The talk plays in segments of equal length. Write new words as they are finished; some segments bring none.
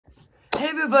Hey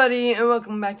everybody, and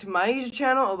welcome back to my YouTube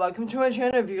channel, or welcome to my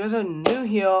channel if you guys are new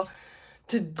here.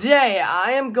 Today,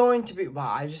 I am going to be,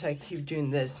 keep doing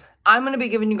this. I'm going to be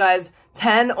giving you guys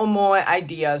 10 or more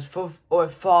ideas for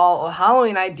fall or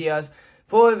Halloween ideas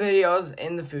for videos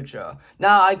in the future.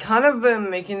 Now, I kind of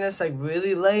been making this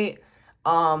really late,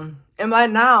 and right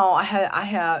now,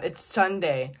 it's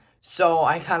Sunday, so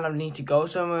I kind of need to go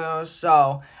somewhere,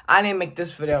 so I need to make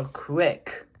this video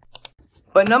quick.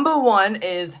 But number one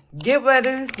is get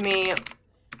ready with me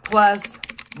plus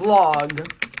vlog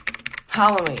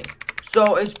Halloween.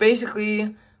 So it's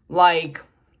basically like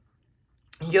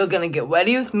you're gonna get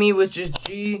ready with me, which is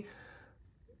GRWM.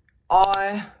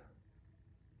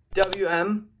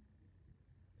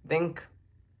 Think.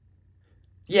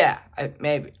 Yeah,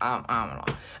 maybe. I don't know.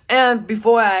 And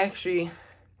before I actually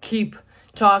keep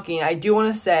talking, I do want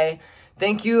to say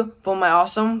thank you for my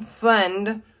awesome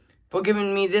friend for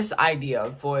giving me this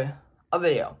idea for a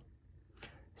video.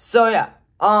 So yeah,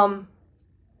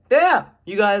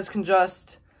 you guys can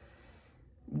just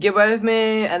get ready with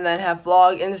me and then have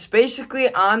vlog, and it's basically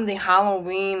on the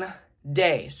Halloween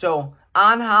day. So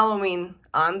on Halloween,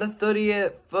 on the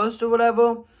 31st or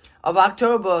whatever of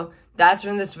October, that's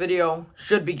when this video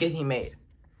should be getting made.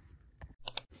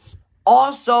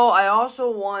 Also, I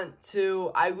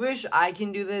wish I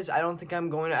can do this. I don't think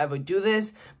I'm going to ever do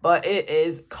this, but it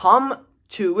is come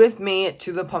with me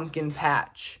to the pumpkin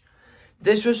patch.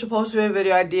 This was supposed to be a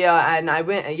video idea, and I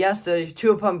went yesterday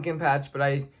to a pumpkin patch, but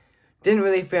I didn't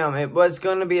really film. It was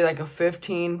going to be like a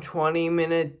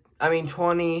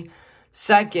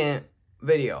 20-second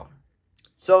video.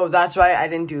 So that's why I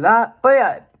didn't do that. But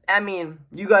yeah,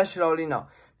 you guys should already know.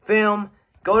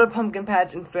 Go to pumpkin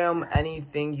patch and film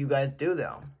anything you guys do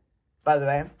though. By the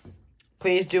way,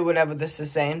 please do whatever this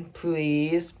is saying.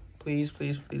 Please, please,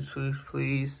 please, please, please,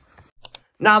 please.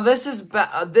 Now this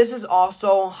is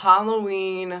also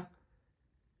Halloween,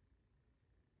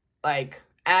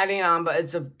 adding on, but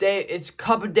it's a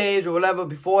couple days or whatever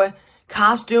before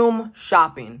costume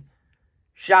shopping.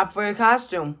 Shop for your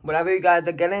costume. Whatever you guys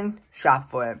are getting, shop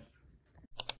for it.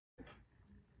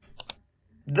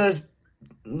 The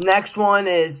next one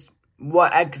is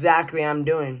what exactly I'm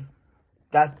doing.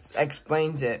 That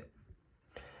explains it.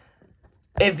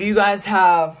 If you guys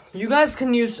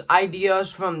can use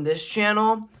ideas from this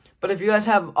channel, but if you guys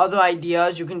have other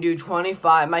ideas, you can do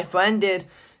 25. My friend did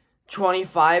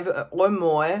 25 or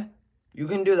more. You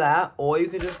can do that, or you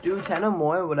can just do 10 or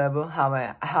more, whatever,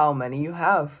 how many you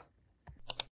have.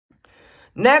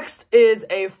 Next is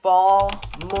a fall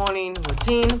morning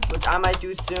routine, which I might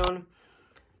do soon.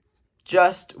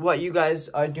 Just what you guys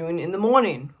are doing in the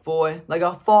morning for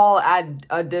a fall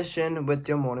addition with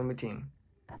your morning routine.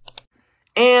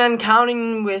 And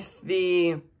counting with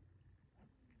the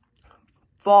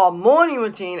fall morning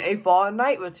routine, a fall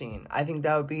night routine. I think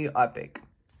that would be epic.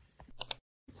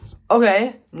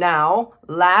 Okay, now,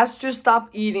 last to stop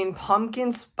eating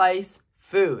pumpkin spice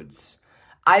foods.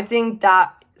 I think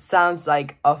that sounds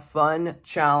like a fun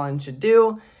challenge to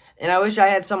do. And I wish I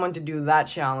had someone to do that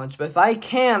challenge. But if I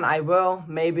can, I will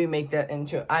maybe make a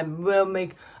video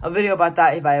about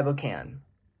that if I ever can.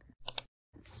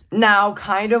 Now,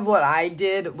 kind of what I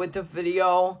did with the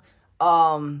video,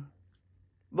 well,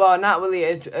 not really,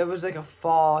 it was like a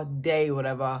fall day,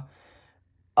 whatever.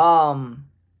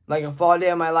 Like a fall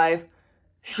day of my life.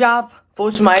 Shop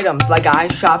for some items. Like I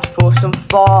shopped for some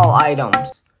fall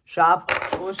items. Shop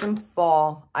for some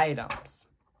fall items.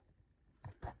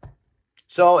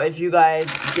 So if you guys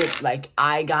get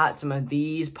I got some of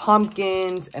these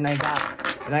pumpkins and I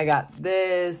got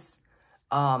this,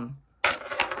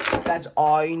 that's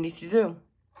all you need to do.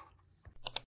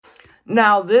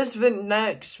 Now this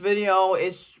next video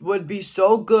would be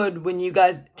so good when you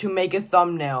guys to make a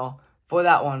thumbnail for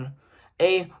that one.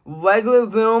 A regular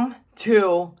room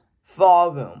to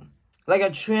fall room. Like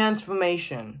a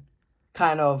transformation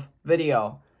kind of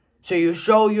video. So you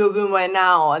show your room right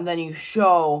now and then you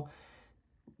show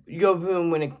your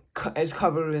room when it is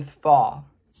covered with fall.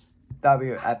 That would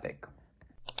be epic.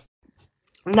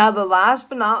 Now the last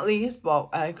but not least, well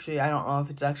actually I don't know if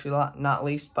it's actually not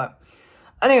least, but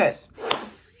anyways,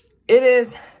 it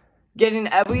is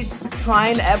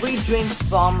trying every drink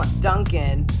from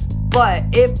Dunkin'. But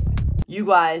if you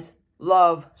guys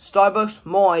love Starbucks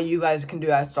more, you guys can do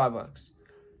that at Starbucks.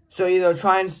 So either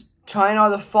trying all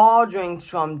the fall drinks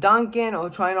from Dunkin' or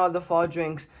trying all the fall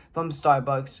drinks from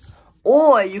Starbucks.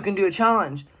 Or you can do a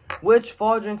challenge. Which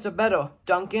fall drinks are better,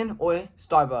 Dunkin' or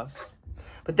Starbucks?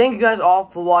 But thank you guys all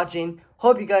for watching.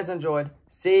 Hope you guys enjoyed.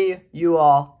 See you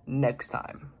all next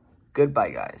time. Goodbye,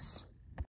 guys.